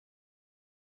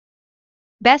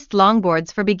Best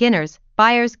Longboards for Beginners,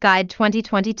 Buyer's Guide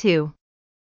 2022.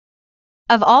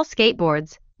 Of all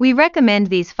skateboards, we recommend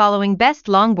these following best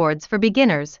longboards for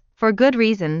beginners, for good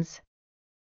reasons.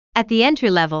 At the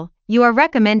entry level, you are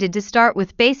recommended to start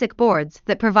with basic boards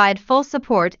that provide full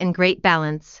support and great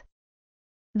balance.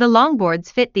 The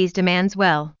longboards fit these demands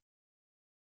well.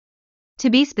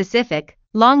 To be specific,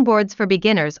 longboards for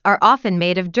beginners are often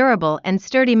made of durable and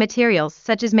sturdy materials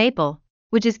such as maple,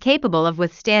 which is capable of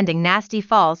withstanding nasty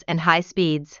falls and high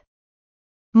speeds.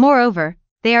 Moreover,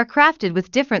 they are crafted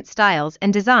with different styles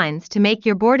and designs to make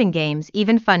your boarding games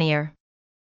even funnier.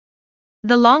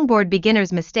 The longboard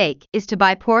beginner's mistake is to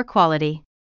buy poor quality.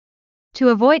 To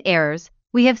avoid errors,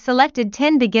 we have selected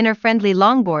 10 beginner-friendly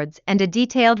longboards and a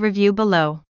detailed review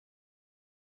below.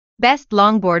 Best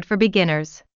Longboard for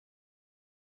Beginners.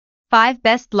 5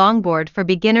 Best Longboard for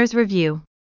Beginners Review.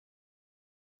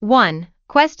 1.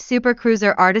 Quest Super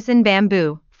Cruiser Artisan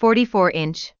Bamboo,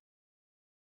 44-inch.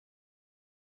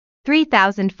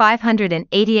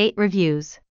 3,588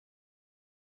 reviews.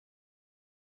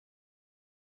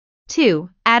 2.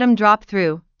 Atom Drop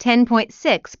Through,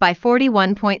 10.6 by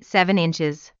 41.7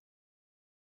 inches.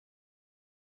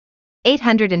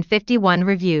 851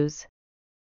 reviews.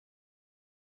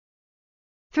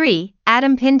 3.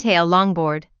 Atom Pintail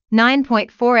Longboard,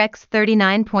 9.4 x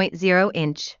 39.0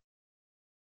 inch.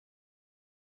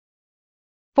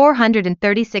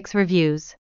 436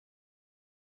 reviews.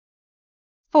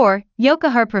 4.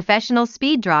 Yokohama Professional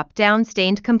Speed Drop Down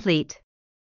Stained Complete.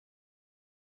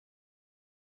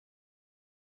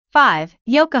 5.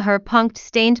 Yokohama Punked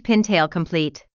Stained Pintail Complete.